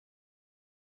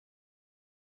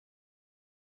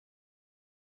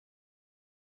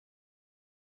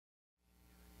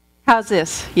How's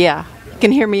this? Yeah.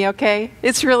 Can hear me okay?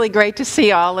 It's really great to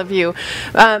see all of you.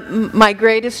 My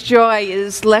greatest joy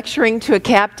is lecturing to a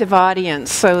captive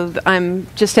audience, so I'm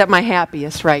just at my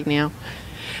happiest right now.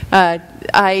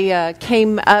 I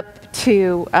came up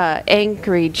to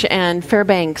Anchorage and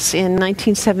Fairbanks in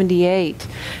 1978,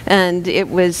 and it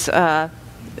was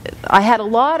I had a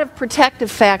lot of protective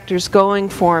factors going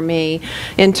for me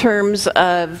in terms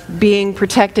of being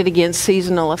protected against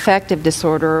seasonal affective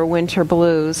disorder or winter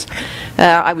blues.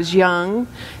 I was young,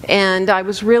 and I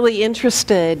was really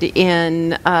interested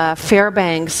in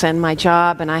Fairbanks and my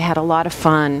job, and I had a lot of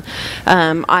fun.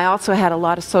 I also had a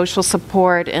lot of social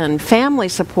support and family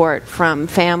support from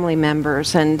family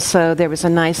members, and so there was a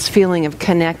nice feeling of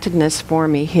connectedness for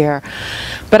me here.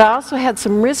 But I also had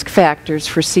some risk factors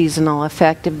for seasonal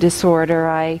affective disorder.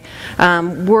 I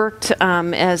worked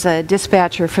as a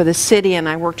dispatcher for the city, and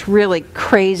I worked really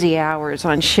crazy hours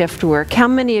on shift work. How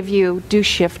many of you do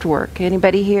shift work?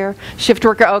 Anybody here? Shift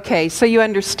worker? Okay, so you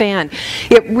understand.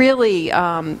 It really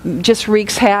just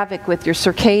wreaks havoc with your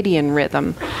circadian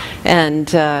rhythm, and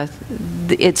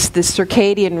it's the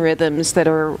circadian rhythms that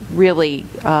are really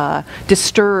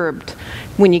disturbed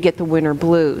when you get the winter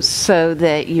blues, so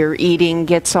that your eating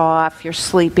gets off, your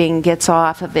sleeping gets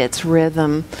off of its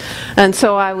rhythm. And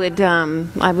so I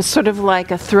was sort of like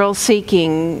a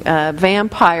thrill-seeking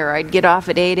vampire. I'd get off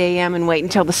at 8 a.m. and wait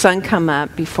until the sun come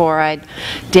up before I'd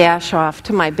dash off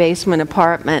to my basement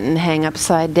apartment and hang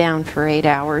upside down for 8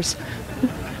 hours.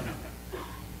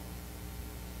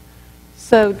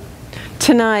 So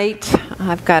tonight,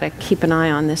 I've got to keep an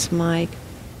eye on this mic.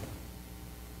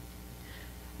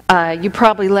 You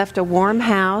probably left a warm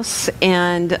house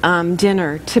and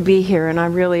dinner to be here, and I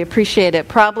really appreciate it.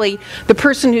 Probably the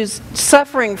person who's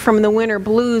suffering from the winter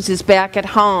blues is back at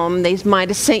home. They might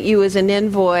have sent you as an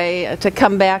envoy to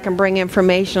come back and bring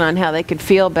information on how they could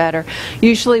feel better.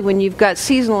 Usually when you've got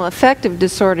seasonal affective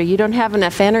disorder, you don't have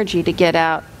enough energy to get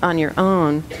out on your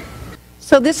own.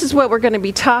 So this is what we're going to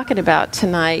be talking about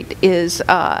tonight, is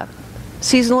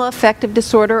seasonal affective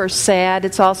disorder, or SAD.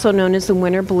 It's also known as the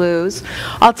winter blues.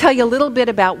 I'll tell you a little bit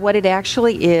about what it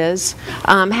actually is,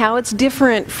 how it's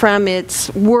different from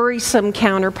its worrisome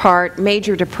counterpart,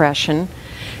 major depression,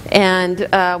 and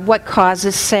what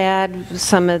causes SAD,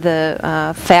 some of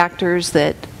the factors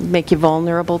that make you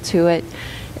vulnerable to it,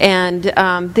 and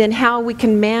then how we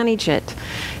can manage it.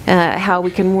 How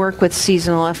we can work with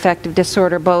seasonal affective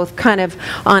disorder, both kind of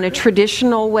on a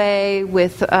traditional way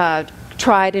with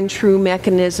tried and true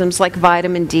mechanisms like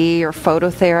vitamin D or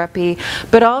phototherapy,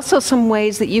 but also some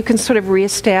ways that you can sort of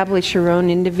reestablish your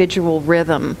own individual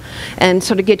rhythm and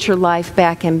sort of get your life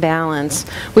back in balance,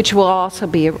 which will also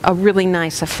be a really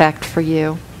nice effect for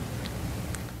you.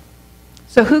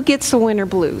 So who gets the winter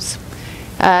blues?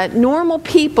 Normal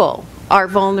people are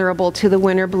vulnerable to the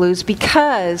winter blues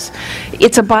because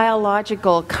it's a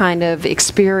biological kind of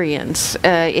experience.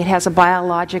 It has a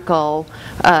biological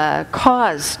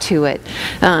cause to it.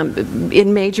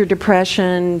 In major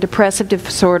depression, depressive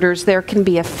disorders, there can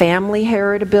be a family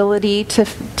heritability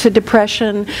to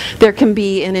depression. There can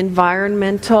be an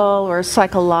environmental or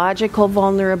psychological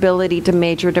vulnerability to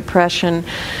major depression.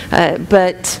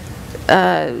 But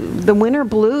the winter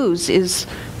blues is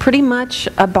pretty much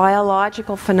a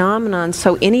biological phenomenon,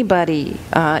 so anybody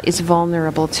is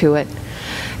vulnerable to it.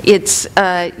 It's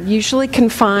usually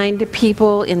confined to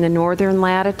people in the northern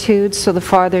latitudes, so the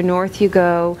farther north you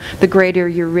go, the greater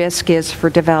your risk is for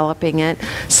developing it.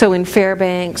 So in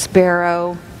Fairbanks,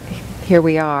 Barrow, here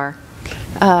we are.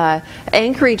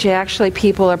 Anchorage, actually,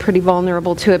 people are pretty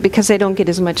vulnerable to it because they don't get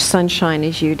as much sunshine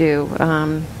as you do,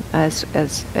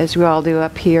 as we all do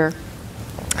up here.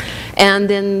 And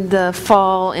then the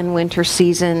fall and winter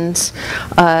seasons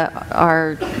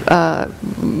are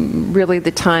really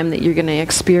the time that you're going to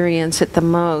experience it the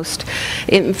most.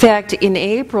 In fact, in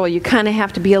April, you kind of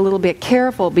have to be a little bit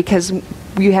careful because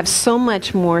you have so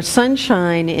much more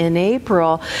sunshine in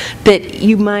April that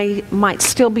you might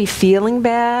still be feeling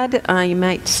bad. You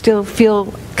might still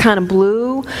feel kind of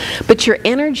blue, but your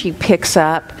energy picks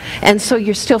up, and so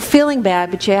you're still feeling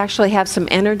bad, but you actually have some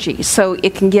energy. So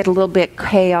it can get a little bit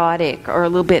chaotic or a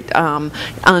little bit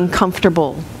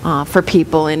uncomfortable for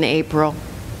people in April.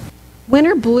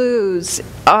 Winter blues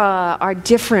are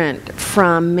different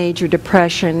from major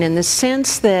depression in the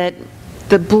sense that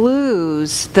the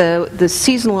blues, the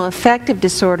seasonal affective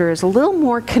disorder, is a little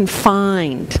more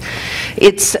confined.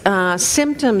 Its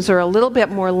symptoms are a little bit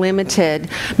more limited.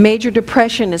 Major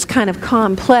depression is kind of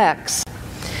complex.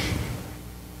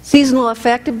 Seasonal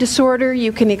affective disorder,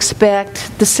 you can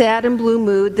expect the sad and blue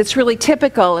mood that's really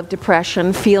typical of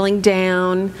depression, feeling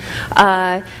down.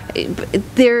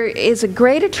 There is a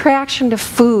great attraction to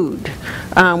food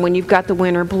when you've got the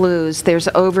winter blues. There's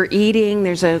overeating,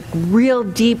 there's a real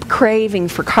deep craving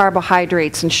for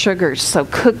carbohydrates and sugars, so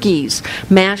cookies,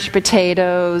 mashed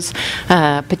potatoes,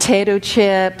 potato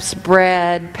chips,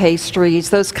 bread,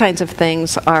 pastries, those kinds of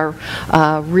things are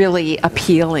really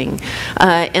appealing.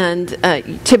 And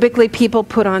typically people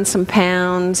put on some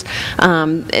pounds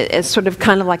as sort of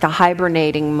kind of like a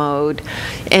hibernating mode.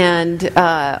 And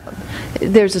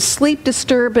there's a sleep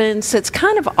disturbance. It's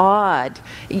kind of odd.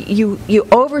 You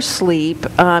oversleep.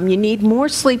 You need more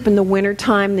sleep in the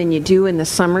wintertime than you do in the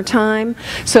summertime.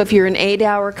 So if you're an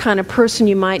 8-hour kind of person,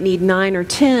 you might need 9 or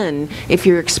 10 if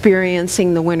you're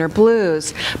experiencing the winter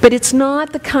blues. But it's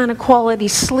not the kind of quality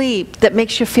sleep that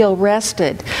makes you feel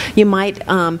rested. You might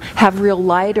have real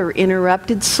light or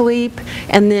interrupted sleep,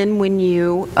 and then when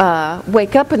you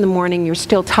wake up in the morning, you're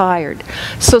still tired.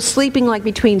 So sleeping like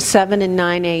between 7 and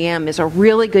 9 a.m. is a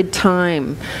really good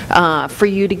time for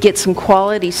you to get some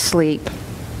quality sleep.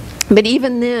 But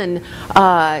even then,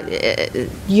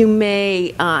 you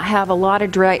may have a lot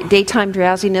of daytime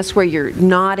drowsiness where you're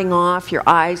nodding off, your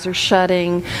eyes are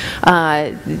shutting,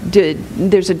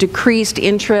 there's a decreased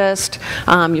interest,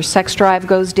 your sex drive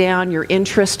goes down, your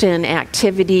interest in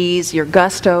activities, your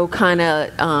gusto kind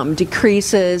of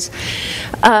decreases.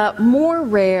 More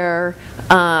rare,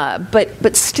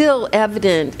 but still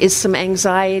evident, is some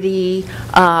anxiety,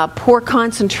 poor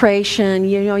concentration.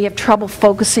 You have trouble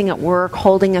focusing at work,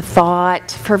 holding a thought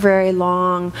for very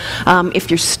long. If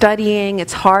you're studying,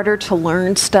 it's harder to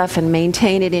learn stuff and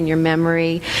maintain it in your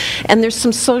memory. And there's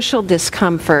some social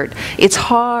discomfort. It's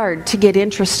hard to get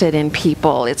interested in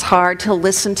people. It's hard to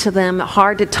listen to them,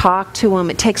 hard to talk to them.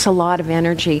 It takes a lot of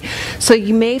energy. So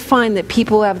you may find that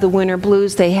people who have the winter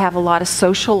blues, they have a lot of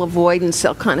social avoidance.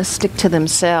 They'll kind of stick to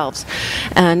themselves.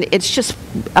 And it's just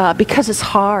because it's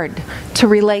hard to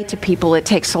relate to people, it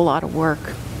takes a lot of work.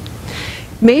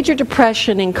 Major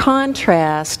depression, in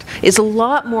contrast, is a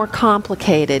lot more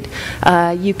complicated.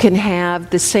 You can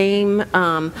have the same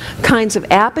kinds of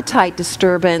appetite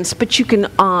disturbance, but you can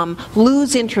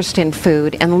lose interest in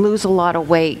food and lose a lot of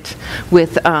weight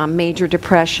with major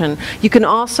depression. You can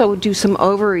also do some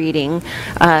overeating,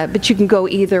 but you can go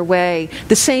either way.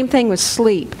 The same thing with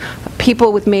sleep.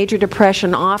 People with major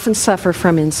depression often suffer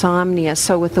from insomnia,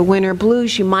 so with the winter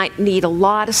blues, you might need a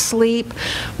lot of sleep.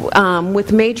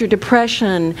 With major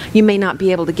depression, you may not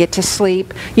be able to get to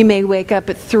sleep. You may wake up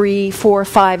at 3, 4,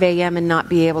 5 a.m. and not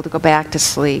be able to go back to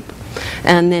sleep.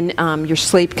 And then your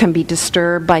sleep can be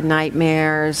disturbed by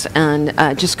nightmares and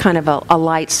just kind of a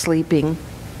light sleeping.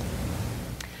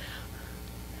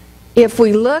 If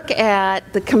we look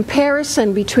at the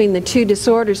comparison between the two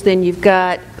disorders, then you've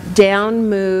got down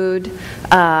mood,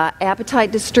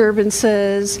 appetite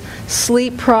disturbances,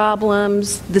 sleep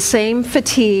problems, the same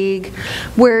fatigue,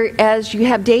 whereas you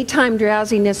have daytime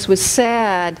drowsiness with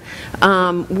SAD.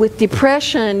 With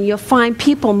depression, you'll find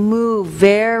people move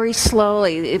very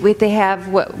slowly. They have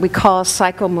what we call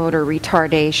psychomotor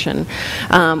retardation.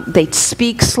 They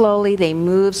speak slowly, they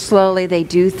move slowly, they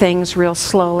do things real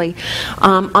slowly.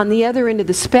 On the other end of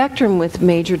the spectrum with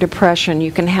major depression,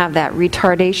 you can have that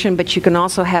retardation, but you can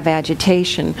also have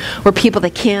agitation, where people, they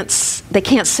can't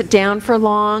sit down for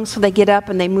long, so they get up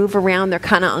and they move around, they're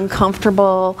kind of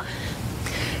uncomfortable.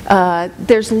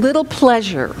 There's little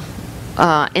pleasure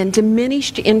and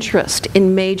diminished interest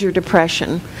in major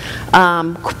depression,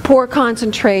 poor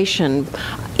concentration,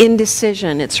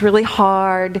 indecision. It's really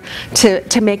hard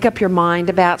to make up your mind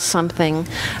about something,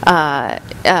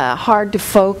 hard to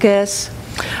focus.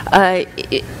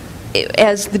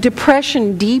 As the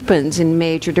depression deepens in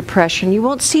major depression, you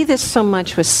won't see this so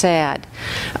much with SAD.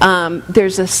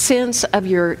 There's a sense of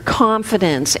your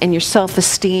confidence and your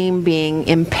self-esteem being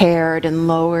impaired and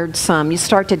lowered some. You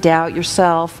start to doubt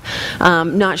yourself,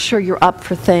 not sure you're up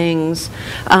for things.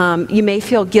 You may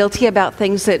feel guilty about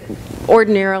things that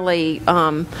ordinarily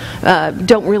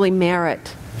don't really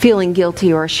merit feeling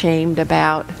guilty or ashamed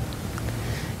about.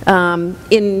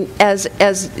 As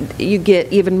you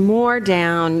get even more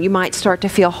down, you might start to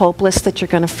feel hopeless that you're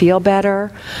going to feel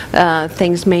better.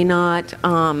 Things may not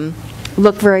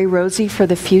look very rosy for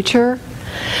the future.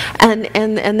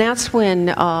 And that's when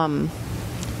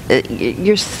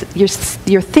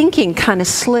your thinking kind of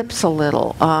slips a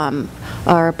little,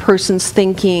 or a person's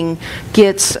thinking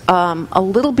gets a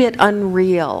little bit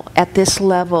unreal at this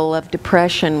level of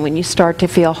depression when you start to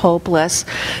feel hopeless.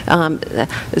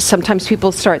 Sometimes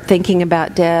people start thinking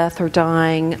about death or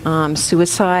dying.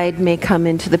 Suicide may come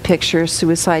into the picture,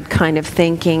 suicide kind of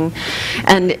thinking,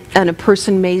 and a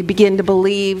person may begin to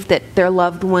believe that their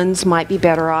loved ones might be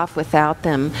better off without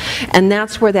them. And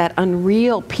that's where that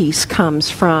unreal piece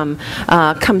comes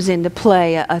into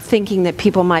play, a thinking that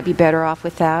people might be better off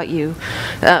without you.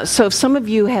 So if some of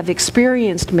you have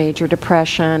experienced major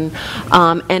depression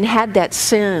and had that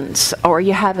sense, or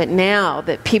you have it now,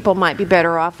 that people might be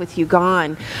better off with you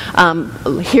gone,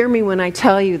 hear me when I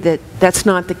tell you that that's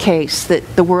not the case,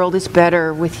 that the world is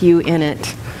better with you in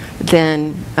it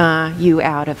than you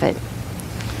out of it.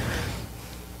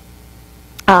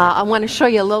 I want to show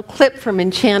you a little clip from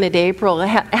Enchanted April.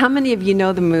 How many of you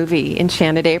know the movie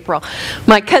Enchanted April?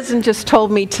 My cousin just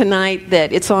told me tonight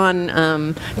that it's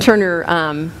on Turner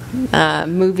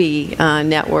Movie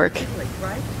Network.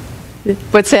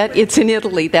 What's that? It's in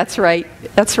Italy. That's right.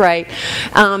 That's right.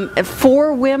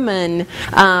 4 women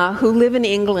who live in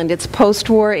England. It's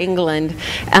post-war England.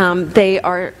 They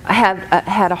have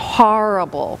had a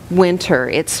horrible winter.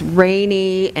 It's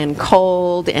rainy and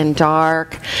cold and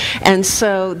dark, and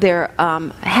so they're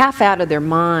half out of their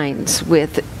minds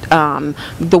with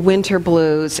the winter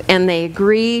blues. And they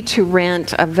agree to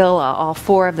rent a villa. All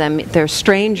 4 of them. They're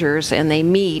strangers, and they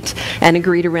meet and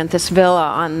agree to rent this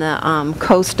villa on the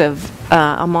coast of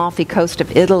Amalfi Coast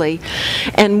of Italy.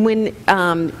 And when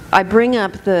I bring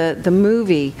up the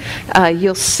movie,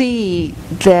 you'll see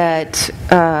that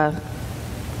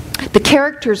the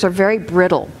characters are very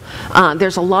brittle.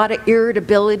 There's a lot of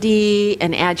irritability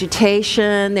and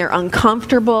agitation. They're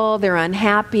uncomfortable. They're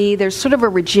unhappy. There's sort of a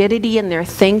rigidity in their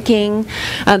thinking.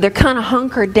 They're kind of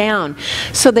hunkered down.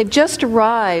 So they've just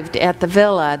arrived at the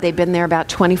villa. They've been there about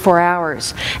 24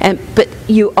 hours. But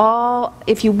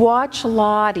if you watch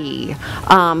Lottie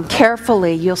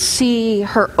carefully, you'll see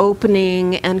her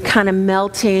opening and kind of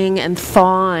melting and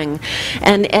thawing.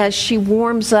 And as she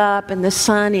warms up and the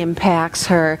sun impacts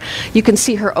her, you can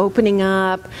see her opening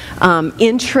up.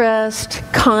 Interest,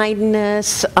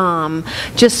 kindness,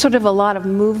 just sort of a lot of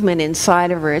movement inside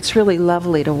of her. It's really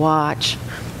lovely to watch.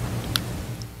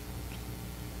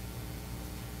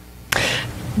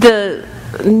 The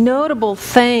notable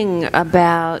thing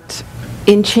about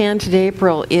Enchanted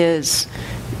April is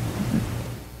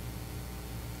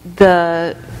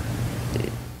the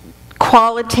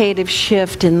qualitative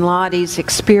shift in Lottie's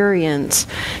experience.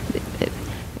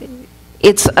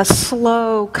 It's a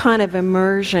slow kind of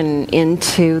immersion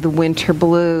into the winter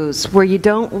blues where you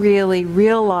don't really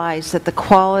realize that the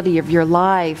quality of your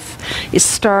life is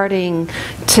starting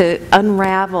to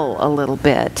unravel a little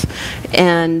bit.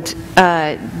 And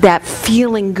that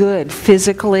feeling good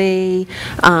physically,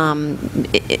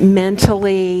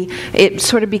 mentally, it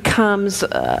sort of becomes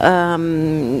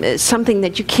something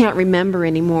that you can't remember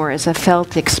anymore as a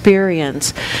felt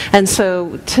experience. And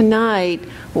so tonight,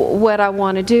 what I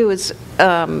want to do is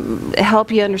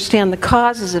help you understand the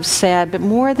causes of SAD, but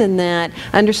more than that,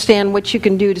 understand what you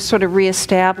can do to sort of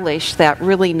reestablish that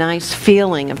really nice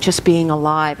feeling of just being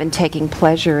alive and taking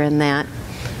pleasure in that.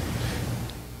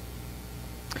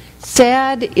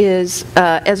 SAD is,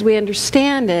 as we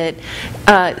understand it,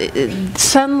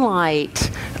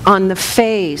 sunlight on the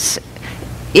face.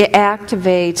 It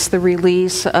activates the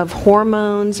release of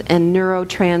hormones and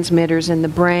neurotransmitters in the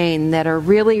brain that are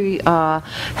really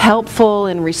helpful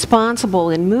and responsible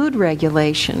in mood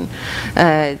regulation.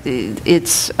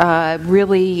 It's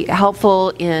really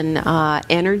helpful in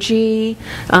energy,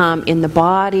 in the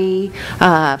body,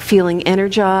 feeling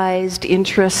energized,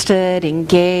 interested,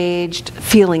 engaged,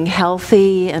 feeling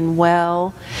healthy and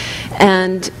well.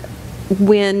 And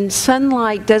when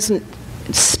sunlight doesn't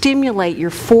stimulate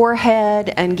your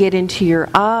forehead and get into your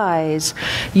eyes,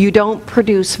 you don't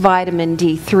produce vitamin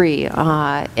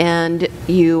D3, and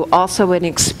you also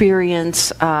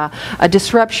experience a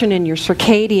disruption in your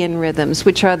circadian rhythms,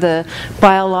 which are the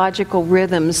biological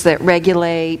rhythms that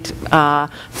regulate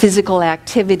physical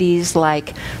activities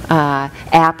like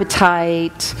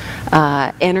appetite,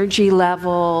 energy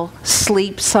level,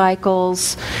 sleep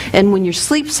cycles. And when your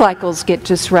sleep cycles get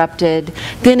disrupted,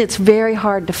 then it's very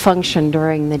hard to function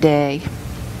during the day.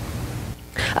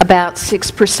 About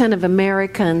 6% of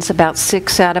Americans, about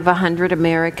 6 out of 100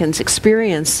 Americans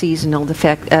experience seasonal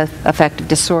affective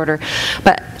disorder.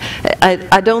 But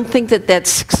I don't think that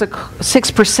that's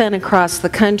 6% across the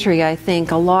country. I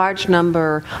think a large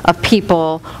number of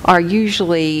people are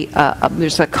usually,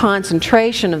 there's a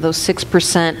concentration of those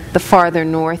 6% the farther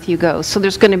north you go. So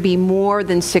there's going to be more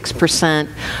than 6%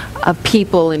 of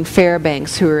people in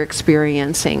Fairbanks who are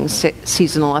experiencing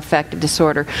seasonal affective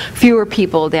disorder. Fewer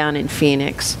people down in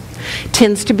Phoenix.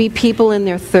 Tends to be people in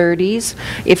their 30s.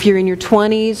 If you're in your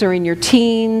 20s or in your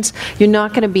teens, you're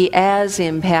not going to be as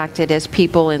impacted as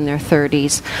people in their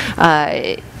 30s.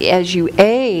 As you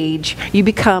age, you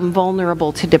become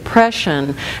vulnerable to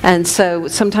depression, and so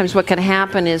sometimes what can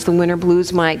happen is the winter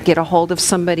blues might get a hold of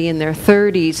somebody in their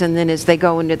 30s, and then as they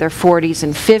go into their 40s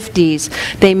and 50s,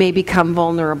 they may become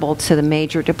vulnerable to the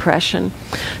major depression.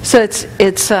 So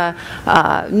it's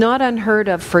not unheard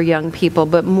of for young people,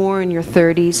 but more in your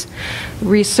 30s.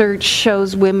 Research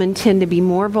shows women tend to be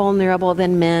more vulnerable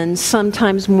than men.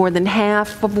 Sometimes more than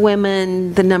half of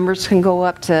women, the numbers can go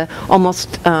up to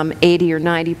almost 80 or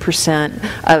 90%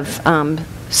 of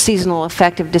seasonal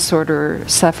affective disorder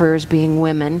sufferers being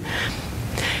women.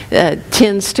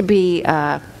 Tends to be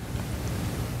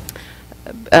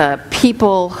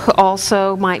people who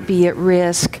also might be at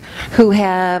risk who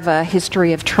have a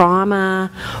history of trauma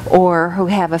or who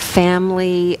have a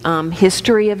family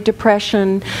history of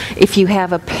depression. If you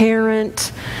have a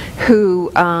parent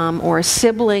who or a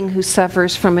sibling who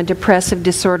suffers from a depressive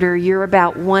disorder, you're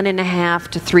about 1.5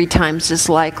 to 3 times as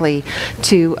likely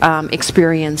to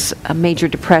experience a major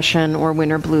depression or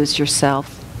winter blues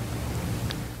yourself.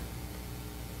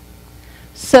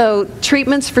 So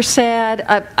treatments for SAD,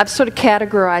 I've sort of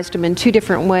categorized them in 2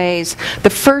 different ways. The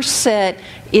first set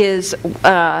is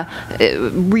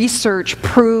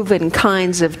research-proven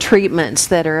kinds of treatments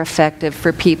that are effective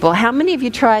for people. How many of you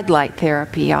tried light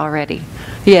therapy already?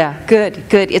 Yeah, good,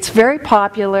 good. It's very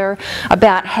popular.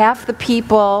 About half the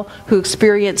people who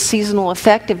experience seasonal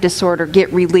affective disorder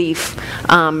get relief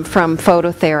from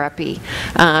phototherapy.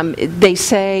 They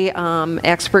say,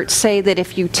 experts say that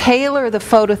if you tailor the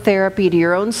phototherapy to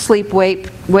your own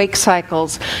sleep-wake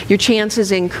cycles, your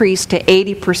chances increase to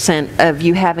 80% of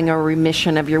you having a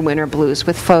remission of your winter blues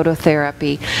with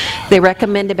phototherapy. They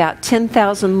recommend about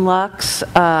 10,000 lux,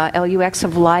 LUX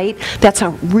of light. That's a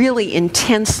really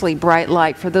intensely bright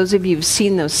light. For those of you who've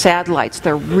seen those SAD lights,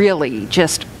 they're really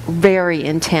just very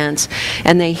intense,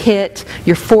 and they hit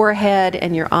your forehead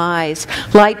and your eyes.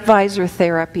 Light visor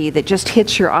therapy that just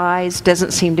hits your eyes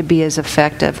doesn't seem to be as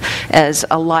effective as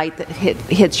a light that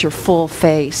hits your full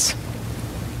face.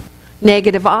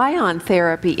 Negative ion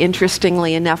therapy,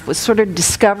 interestingly enough, was sort of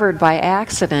discovered by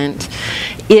accident.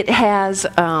 It has,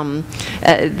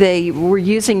 they were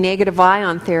using negative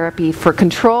ion therapy for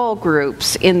control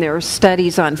groups in their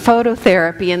studies on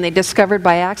phototherapy, and they discovered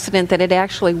by accident that it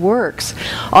actually works.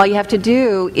 All you have to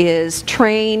do is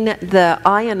train the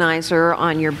ionizer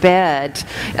on your bed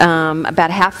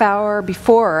about a half hour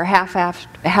before or half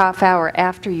hour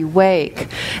after you wake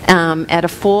at a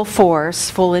full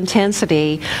force, full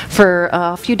intensity for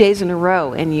a few days in a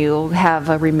row, and you'll have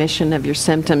a remission of your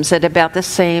symptoms at about the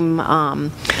same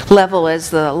level as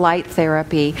the light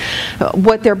therapy.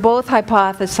 What they're both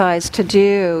hypothesized to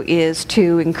do is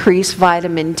to increase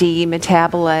vitamin D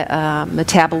metabolism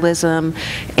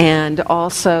and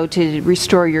also to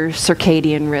restore your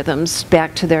circadian rhythms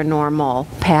back to their normal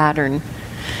pattern.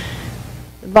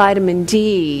 Vitamin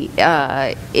D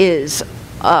is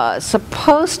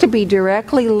supposed to be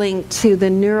directly linked to the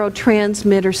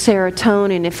neurotransmitter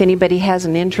serotonin. If anybody has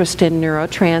an interest in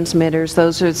neurotransmitters,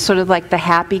 those are sort of like the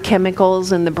happy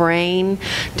chemicals in the brain.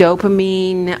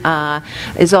 Dopamine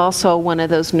is also one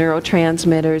of those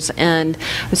neurotransmitters, and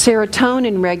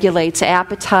serotonin regulates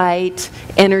appetite,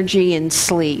 energy, and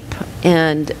sleep.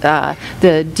 And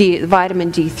the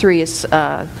vitamin D3 is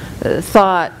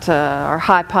thought or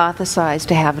hypothesized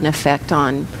to have an effect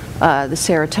on the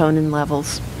serotonin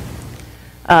levels.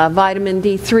 Vitamin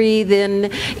D3 then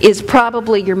is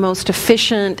probably your most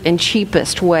efficient and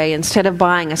cheapest way. Instead of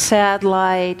buying a SAD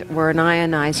light or an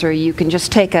ionizer, you can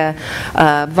just take a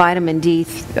vitamin D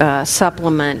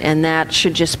supplement, and that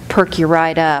should just perk you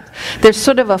right up. There's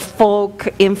sort of a folk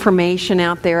information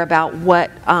out there about what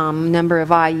number of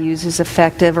IUs is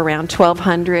effective, around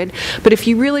 1,200. But if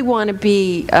you really want to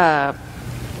be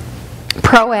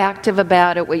proactive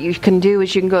about it, what you can do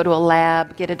is you can go to a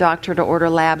lab, get a doctor to order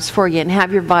labs for you, and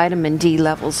have your vitamin D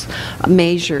levels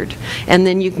measured. And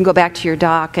then you can go back to your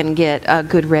doc and get a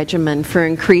good regimen for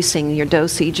increasing your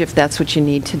dosage if that's what you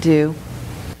need to do.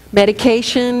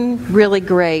 Medication, really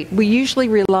great. We usually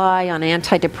rely on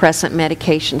antidepressant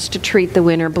medications to treat the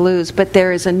winter blues, but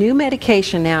there is a new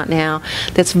medication out now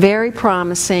that's very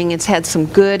promising. It's had some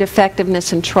good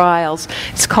effectiveness in trials.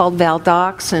 It's called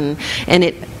Valdoxan, and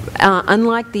it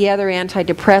unlike the other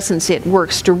antidepressants, it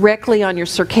works directly on your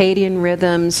circadian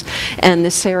rhythms and the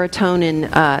serotonin,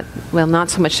 well, not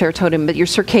so much serotonin, but your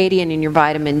circadian and your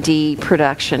vitamin D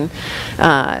production.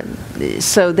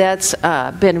 So that's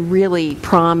been really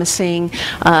promising.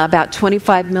 About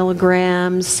 25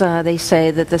 milligrams, they say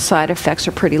that the side effects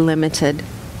are pretty limited.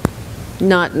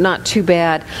 Not too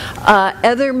bad.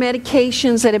 Other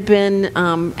medications that have been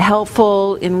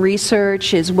helpful in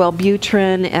research is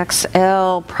Wellbutrin,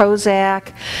 XL,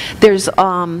 Prozac. There's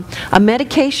a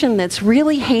medication that's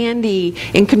really handy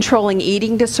in controlling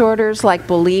eating disorders like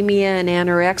bulimia and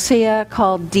anorexia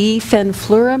called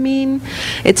diphenfluramine.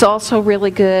 It's also really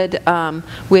good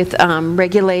with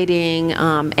regulating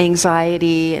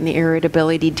anxiety and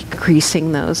irritability,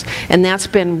 decreasing those. And that's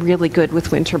been really good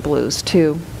with winter blues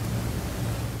too.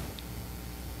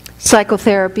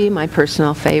 Psychotherapy, my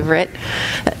personal favorite.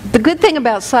 The good thing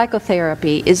about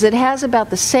psychotherapy is it has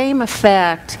about the same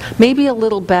effect, maybe a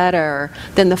little better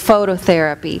than the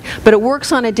phototherapy, but it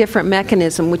works on a different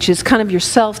mechanism, which is kind of your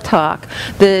self-talk.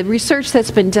 The research that's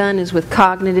been done is with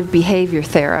cognitive behavior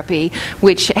therapy,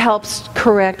 which helps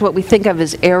correct what we think of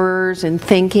as errors in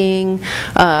thinking,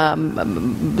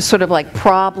 sort of like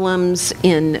problems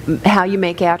in how you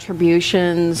make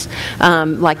attributions,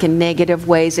 like in negative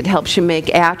ways. It helps you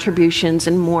make attributions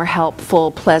in more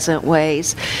helpful, pleasant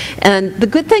ways. And the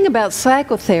good thing about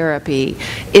psychotherapy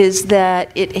is that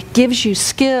it gives you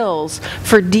skills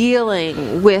for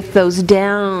dealing with those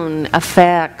down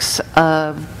effects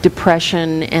of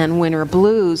depression and winter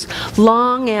blues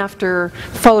long after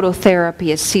phototherapy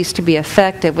has ceased to be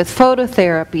effective. With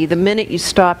phototherapy, the minute you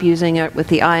stop using it with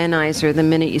the ionizer, the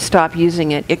minute you stop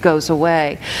using it, it goes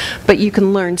away. But you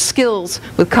can learn skills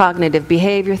with cognitive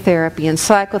behavior therapy and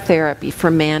psychotherapy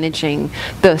for managing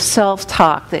the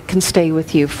self-talk that can stay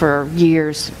with you for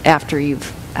years after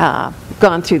you've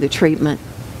gone through the treatment.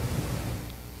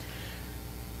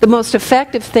 The most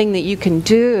effective thing that you can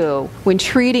do when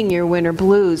treating your winter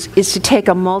blues is to take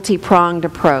a multi-pronged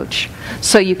approach.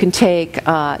 So you can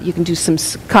do some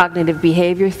cognitive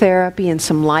behavior therapy and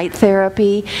some light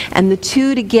therapy, and the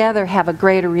two together have a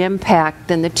greater impact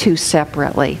than the two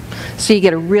separately. So you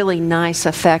get a really nice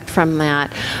effect from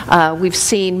that. We've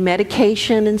seen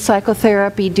medication and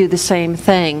psychotherapy do the same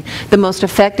thing. The most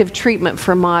effective treatment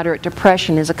for moderate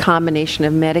depression is a combination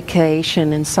of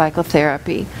medication and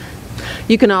psychotherapy.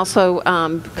 You can also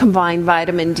combine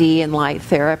vitamin D and light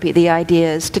therapy. The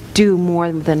idea is to do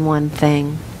more than one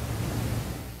thing.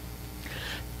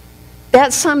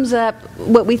 That sums up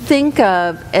what we think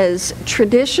of as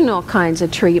traditional kinds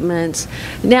of treatments.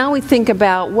 Now we think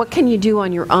about what can you do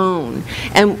on your own.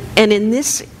 And in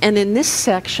this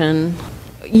section,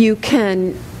 you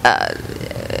can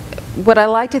what I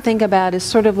like to think about is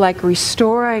sort of like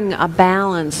restoring a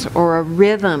balance or a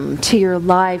rhythm to your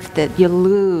life that you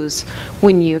lose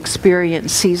when you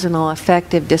experience seasonal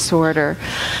affective disorder.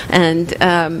 And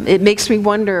it makes me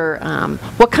wonder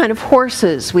what kind of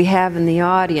horses we have in the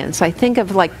audience. I think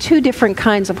of like two different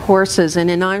kinds of horses,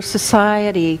 and in our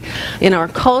society, in our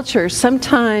culture,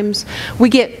 sometimes we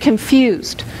get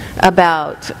confused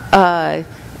about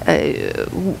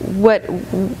what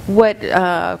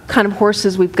kind of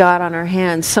horses we've got on our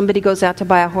hands. Somebody goes out to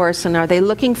buy a horse, and are they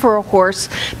looking for a horse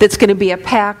that's going to be a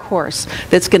pack horse,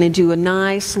 that's going to do a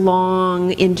nice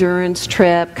long endurance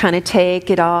trip, kind of take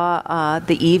it all,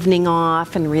 the evening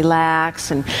off and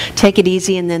relax and take it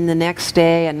easy, and then the next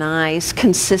day a nice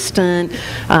consistent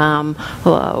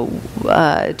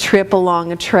trip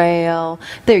along a trail?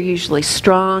 They're usually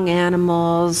strong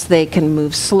animals. They can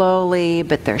move slowly,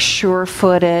 but they're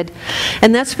sure-footed.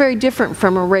 And that's very different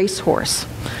from a racehorse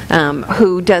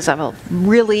who does a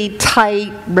really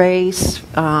tight race,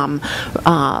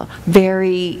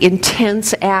 very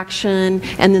intense action,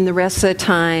 and then the rest of the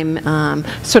time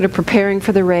sort of preparing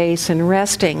for the race and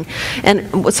resting.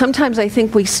 And sometimes I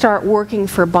think we start working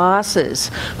for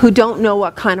bosses who don't know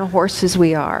what kind of horses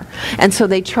we are. And so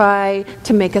they try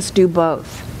to make us do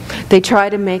both. They try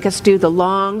to make us do the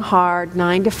long, hard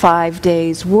 9 to 5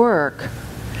 days work.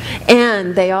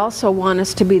 And they also want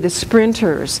us to be the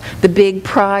sprinters, the big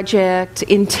project,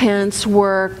 intense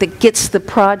work that gets the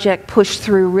project pushed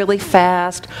through really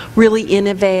fast, really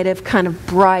innovative, kind of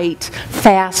bright,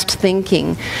 fast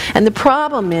thinking. And the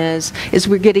problem is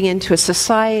we're getting into a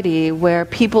society where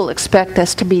people expect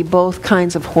us to be both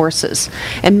kinds of horses.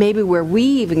 And maybe where we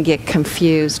even get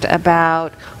confused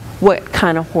about what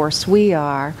kind of horse we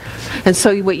are. And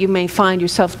so what you may find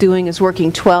yourself doing is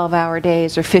working 12-hour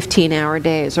days or 15-hour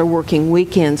days or working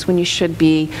weekends when you should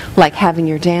be like having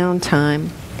your downtime.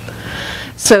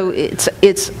 So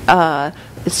it's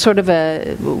sort of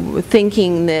a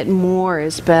thinking that more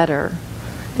is better,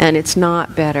 and it's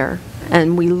not better.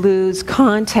 And we lose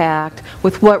contact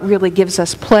with what really gives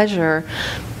us pleasure.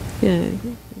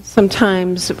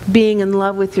 Sometimes being in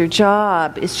love with your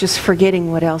job is just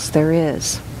forgetting what else there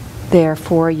is there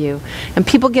for you. And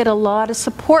people get a lot of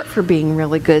support for being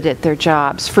really good at their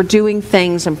jobs, for doing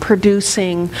things and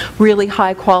producing really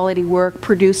high quality work,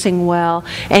 producing well,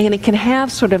 and it can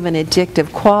have sort of an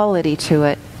addictive quality to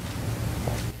it.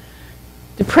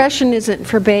 Depression isn't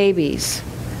for babies.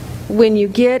 When you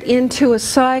get into a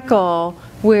cycle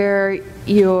where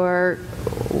you're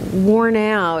worn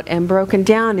out and broken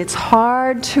down, it's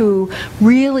hard to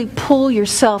really pull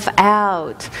yourself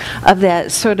out of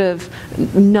that sort of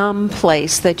numb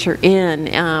place that you're in.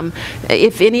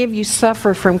 If any of you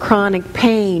suffer from chronic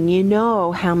pain, you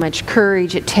know how much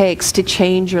courage it takes to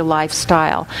change your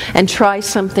lifestyle and try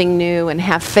something new and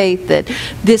have faith that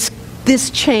this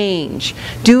change,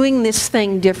 doing this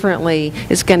thing differently,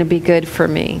 is going to be good for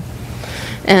me.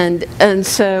 And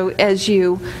so as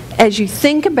you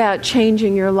think about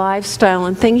changing your lifestyle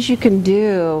and things you can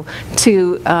do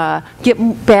to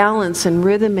get balance and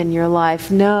rhythm in your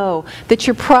life, know that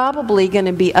you're probably going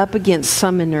to be up against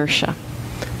some inertia.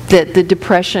 That the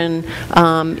depression,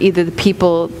 either the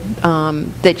people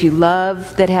that you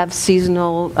love that have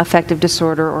seasonal affective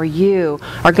disorder or you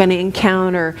are going to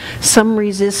encounter some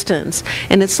resistance.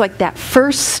 And it's like that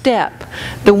first step,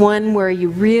 the one where you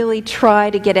really try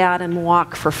to get out and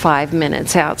walk for 5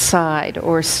 minutes outside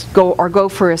or go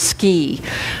for a ski.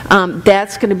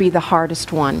 That's going to be the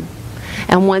hardest one.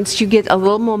 And once you get a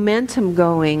little momentum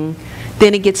going,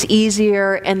 then it gets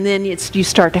easier, and then you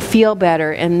start to feel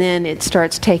better, and then it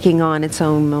starts taking on its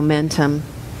own momentum.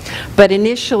 But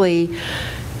initially,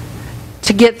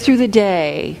 to get through the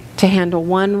day, to handle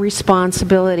one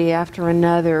responsibility after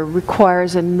another,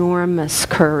 requires enormous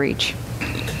courage.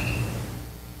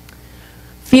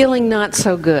 Feeling not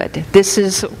so good. This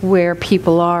is where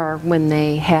people are when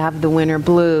they have the winter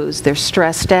blues. They're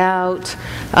stressed out,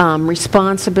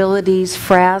 responsibilities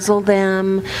frazzle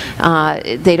them,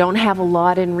 they don't have a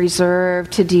lot in reserve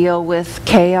to deal with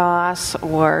chaos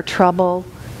or trouble.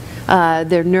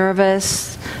 They're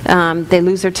nervous, they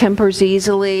lose their tempers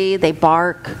easily, they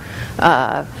bark,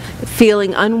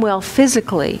 feeling unwell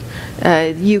physically.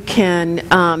 You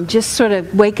can just sort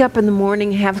of wake up in the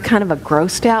morning and have kind of a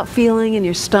grossed out feeling in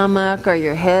your stomach, or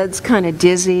your head's kind of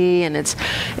dizzy, and it's,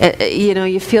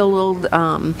 you feel a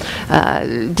little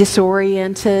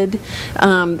disoriented.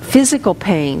 Physical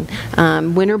pain.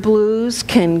 Winter blues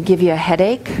can give you a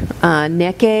headache,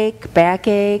 neck ache, back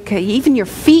ache, even your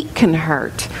feet can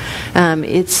hurt.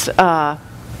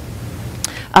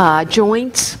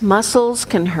 Joints, muscles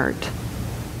can hurt.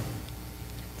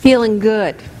 Feeling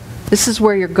good. This is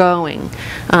where you're going,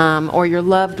 or your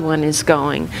loved one is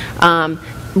going.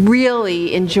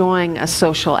 Really enjoying a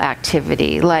social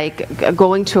activity, like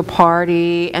going to a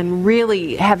party and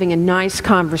really having a nice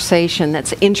conversation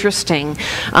that's interesting.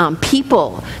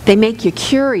 People, they make you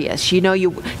curious.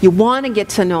 You want to get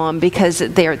to know them because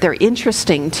they're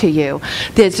interesting to you.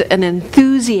 There's an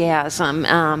enthusiasm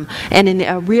and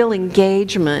a real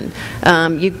engagement.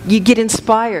 You get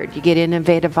inspired. You get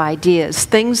innovative ideas.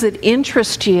 Things that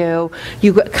interest you,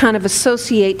 you kind of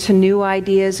associate to new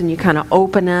ideas, and you kind of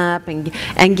open up and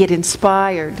get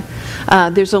inspired.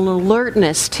 There's an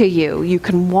alertness to you. You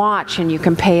can watch and you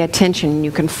can pay attention and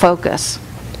you can focus.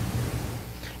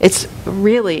 It's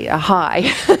really a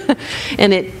high,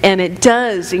 and it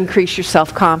does increase your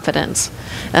self-confidence.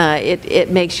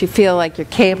 It makes you feel like you're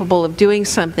capable of doing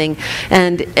something,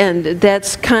 and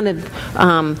that's kind of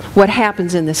what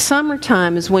happens in the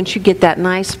summertime. Is once you get that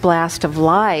nice blast of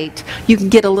light, you can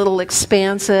get a little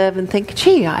expansive and think,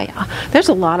 gee, there's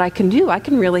a lot I can do. I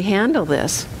can really handle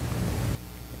this.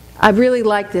 I really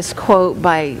like this quote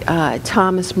by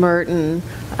Thomas Merton.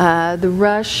 The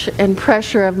rush and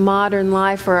pressure of modern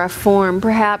life are a form,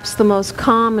 perhaps the most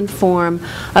common form,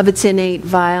 of its innate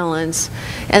violence.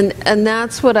 And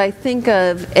that's what I think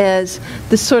of as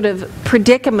the sort of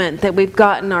predicament that we've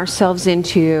gotten ourselves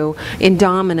into in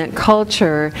dominant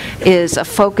culture, is a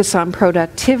focus on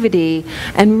productivity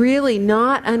and really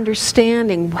not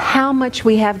understanding how much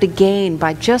we have to gain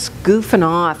by just goofing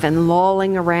off and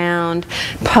lolling around,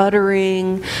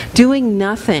 puttering, doing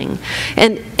nothing.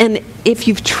 And if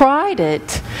you've you've tried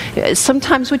it,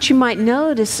 sometimes what you might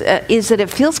notice is that it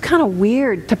feels kind of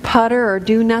weird to putter or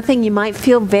do nothing. You might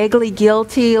feel vaguely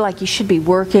guilty, like you should be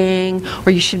working,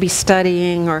 or you should be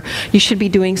studying, or you should be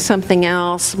doing something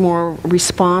else more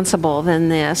responsible than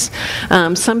this.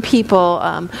 Some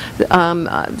people,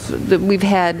 we've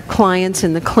had clients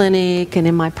in the clinic and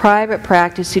in my private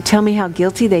practice who tell me how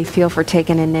guilty they feel for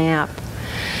taking a nap.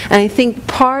 And I think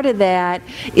part of that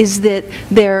is that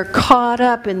they're caught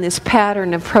up in this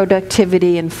pattern of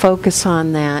productivity and focus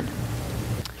on that.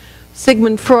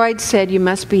 Sigmund Freud said you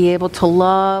must be able to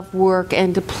love, work,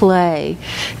 and to play.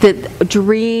 That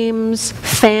dreams,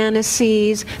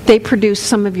 fantasies, they produce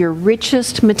some of your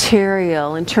richest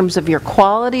material in terms of your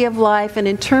quality of life and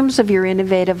in terms of your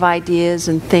innovative ideas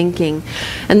and thinking.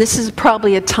 And this is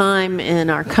probably a time in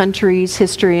our country's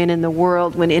history and in the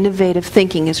world when innovative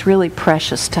thinking is really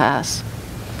precious to us.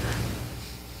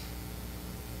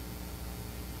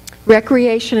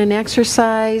 Recreation and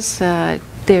exercise,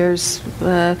 there's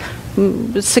a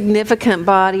significant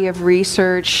body of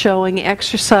research showing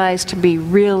exercise to be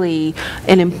really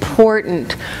an important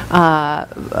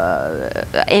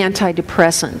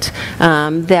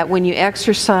antidepressant. That when you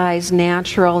exercise,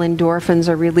 natural endorphins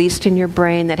are released in your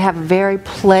brain that have a very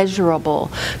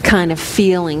pleasurable kind of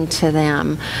feeling to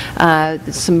them.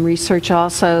 Some research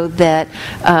also that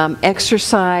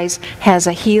exercise has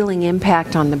a healing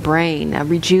impact on the brain, a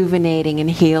rejuvenating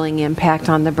and healing impact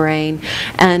on the brain,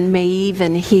 and may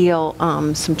even heal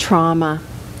some trauma.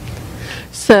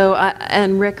 So,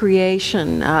 and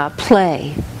recreation,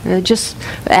 play, just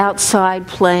outside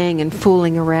playing and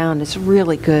fooling around is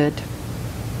really good.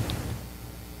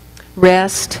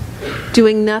 Rest,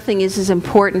 doing nothing is as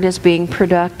important as being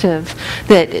productive.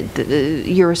 That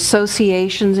your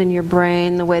associations in your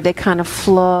brain, the way they kind of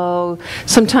flow,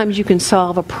 sometimes you can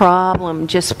solve a problem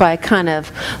just by kind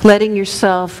of letting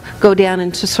yourself go down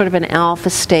into sort of an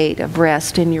alpha state of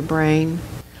rest in your brain.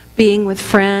 Being with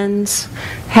friends,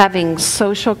 having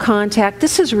social contact.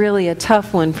 This is really a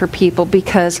tough one for people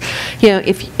because, you know,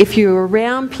 if you're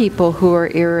around people who are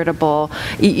irritable,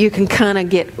 you can kind of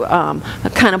get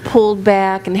kind of pulled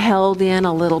back and held in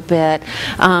a little bit.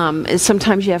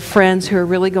 Sometimes you have friends who are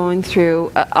really going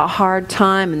through a hard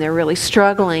time and they're really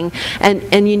struggling,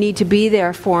 and you need to be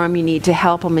there for them. You need to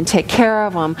help them and take care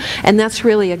of them, and that's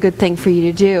really a good thing for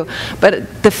you to do.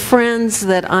 But the friends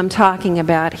that I'm talking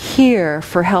about here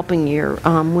for helping your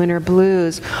winter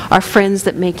blues are friends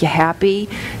that make you happy,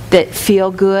 that feel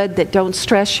good, that don't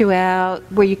stress you out,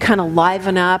 where you kind of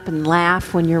liven up and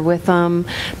laugh when you're with them.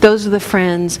 Those are the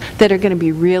friends that are going to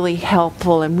be really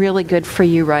helpful and really good for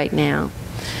you right now.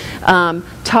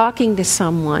 Talking to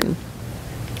someone.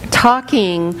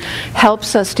 Talking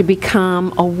helps us to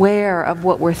become aware of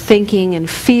what we're thinking and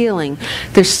feeling.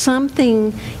 There's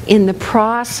something in the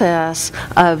process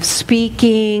of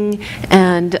speaking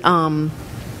and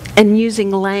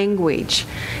using language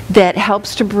that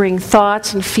helps to bring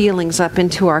thoughts and feelings up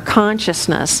into our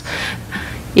consciousness.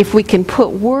 If we can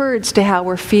put words to how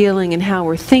we're feeling and how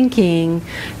we're thinking,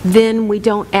 then we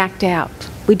don't act out.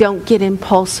 We don't get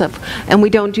impulsive, and we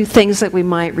don't do things that we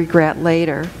might regret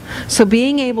later. So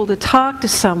being able to talk to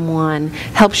someone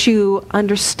helps you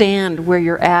understand where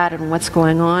you're at and what's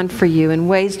going on for you in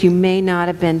ways you may not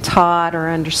have been taught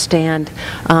or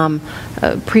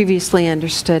previously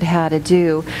understood how to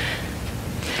do.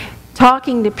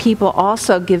 Talking to people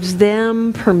also gives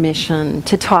them permission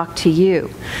to talk to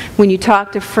you. When you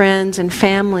talk to friends and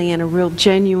family in a real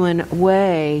genuine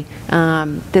way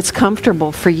that's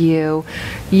comfortable for you,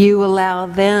 you allow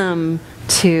them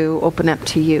to open up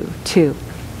to you too.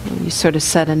 You sort of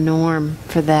set a norm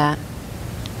for that.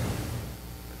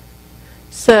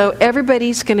 So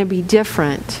everybody's going to be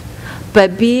different.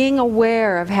 But being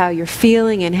aware of how you're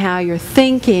feeling and how you're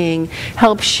thinking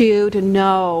helps you to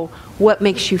know what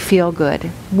makes you feel good,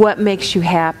 what makes you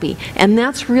happy. And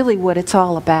that's really what it's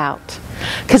all about.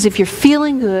 Because if you're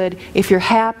feeling good, if you're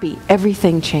happy,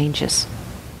 everything changes.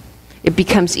 It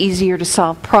becomes easier to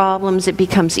solve problems. It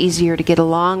becomes easier to get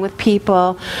along with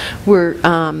people. We're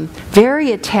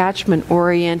very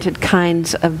attachment-oriented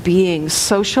kinds of beings.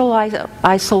 Social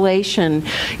isolation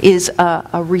is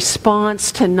a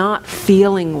response to not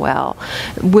feeling well.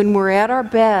 When we're at our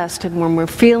best and when we're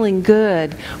feeling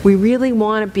good, we really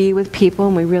want to be with people,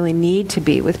 and we really need to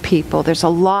be with people. There's a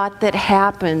lot that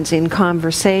happens in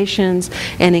conversations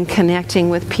and in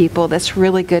connecting with people that's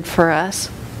really good for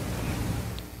us.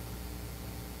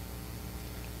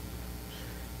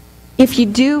 If you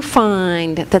do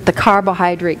find that the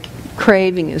carbohydrate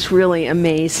craving is really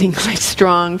amazingly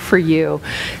strong for you,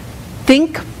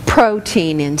 think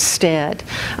protein instead.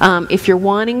 If you're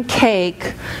wanting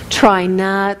cake, try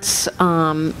nuts.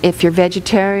 If you're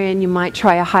vegetarian, you might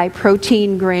try a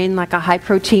high-protein grain like a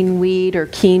high-protein wheat or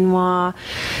quinoa.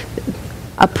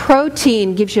 A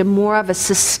protein gives you more of a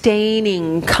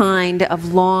sustaining kind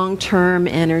of long-term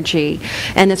energy,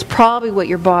 and it's probably what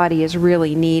your body is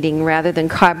really needing rather than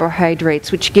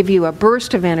carbohydrates, which give you a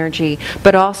burst of energy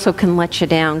but also can let you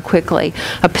down quickly.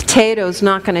 A potato is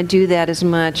not going to do that as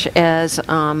much as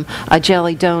a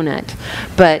jelly donut,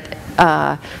 but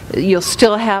you'll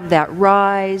still have that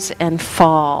rise and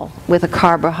fall with a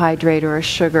carbohydrate or a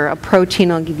sugar. A protein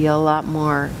will give you a lot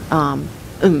more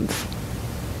oomph.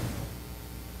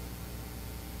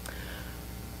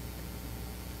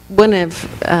 One of,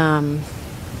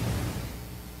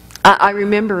 I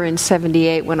remember in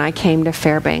 '78 when I came to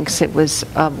Fairbanks, it was,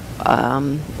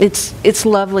 it's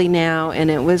lovely now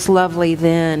and it was lovely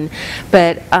then,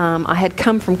 but I had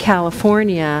come from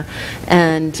California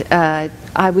and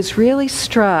I was really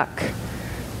struck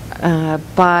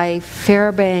by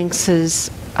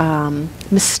Fairbanks's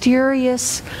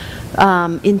mysterious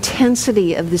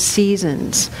intensity of the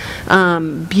seasons.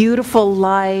 Beautiful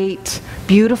light,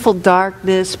 beautiful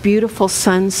darkness, beautiful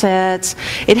sunsets.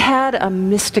 It had a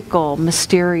mystical,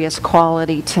 mysterious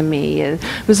quality to me. It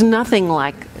was nothing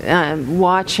like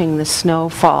watching the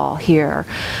snowfall here.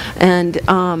 And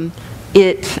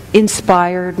it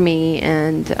inspired me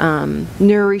and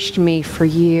nourished me for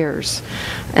years.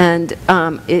 And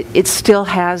it still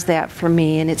has that for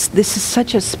me, and this is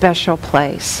such a special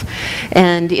place.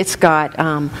 And it's got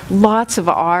lots of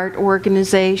art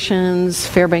organizations,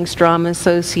 Fairbanks Drama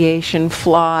Association,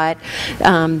 FLOT,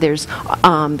 there's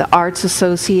the Arts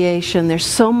Association. There's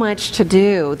so much to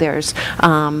do. There's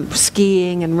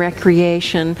skiing and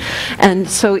recreation. And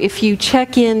so if you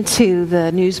check into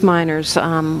the Newsminers,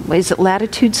 is it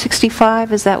Latitude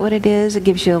 65? Is that what it is? It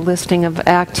gives you a listing of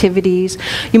activities.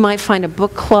 You might find a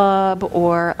book club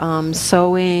or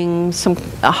sewing, some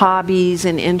hobbies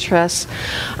and interests.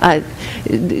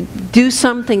 Do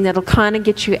something that'll kind of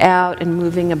get you out and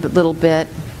moving a little bit.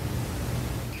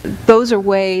 Those are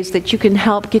ways that you can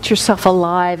help get yourself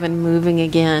alive and moving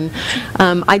again.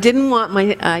 I didn't want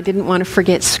to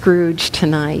forget Scrooge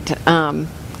tonight.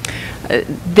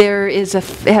 There is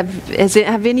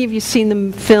have any of you seen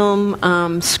the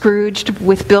film Scrooged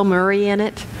with Bill Murray in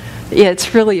it? Yeah,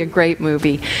 it's really a great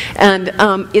movie, and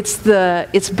it's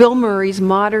Bill Murray's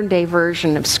modern day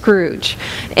version of Scrooge.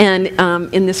 And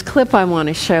in this clip I want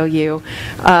to show you,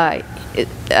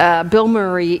 Bill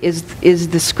Murray is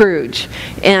the Scrooge,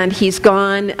 and he's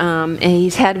gone and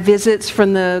he's had visits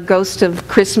from the ghost of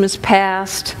Christmas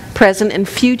past, present, and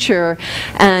future,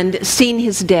 and seen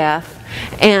his death.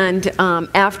 And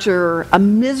after a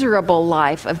miserable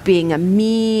life of being a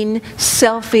mean,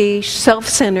 selfish,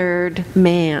 self-centered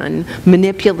man,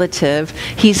 manipulative,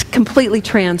 he's completely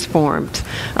transformed,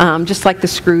 just like the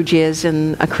Scrooge is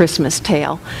in A Christmas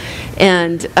Tale.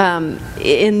 And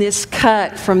in this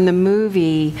cut from the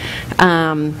movie,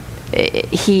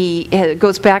 he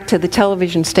goes back to the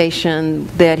television station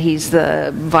that he's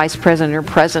the vice president or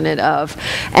president of,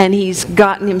 and he's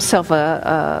gotten himself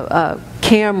a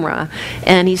camera,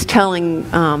 and he's telling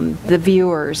the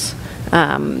viewers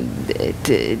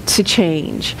to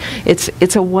change.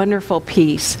 It's a wonderful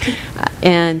piece,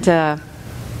 and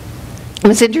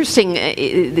it's interesting.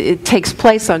 It takes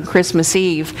place on Christmas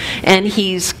Eve, and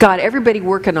he's got everybody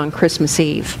working on Christmas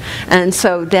Eve, and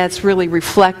so that's really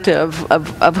reflective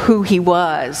of who he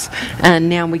was, and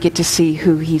now we get to see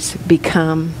who he's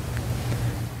become.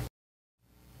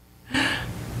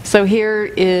 So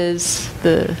here is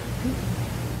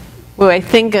I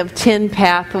think of 10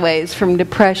 pathways from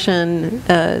depression,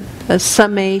 a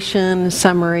summation, a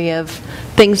summary of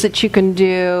things that you can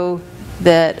do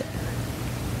that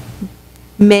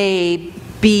may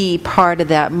be part of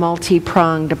that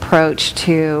multi-pronged approach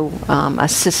to a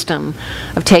system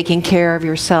of taking care of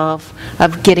yourself,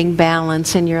 of getting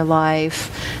balance in your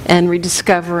life, and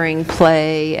rediscovering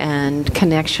play and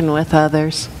connection with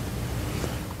others.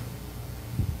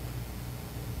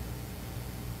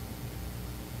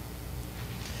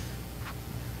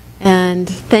 And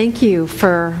thank you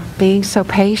for being so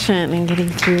patient and getting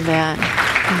through that.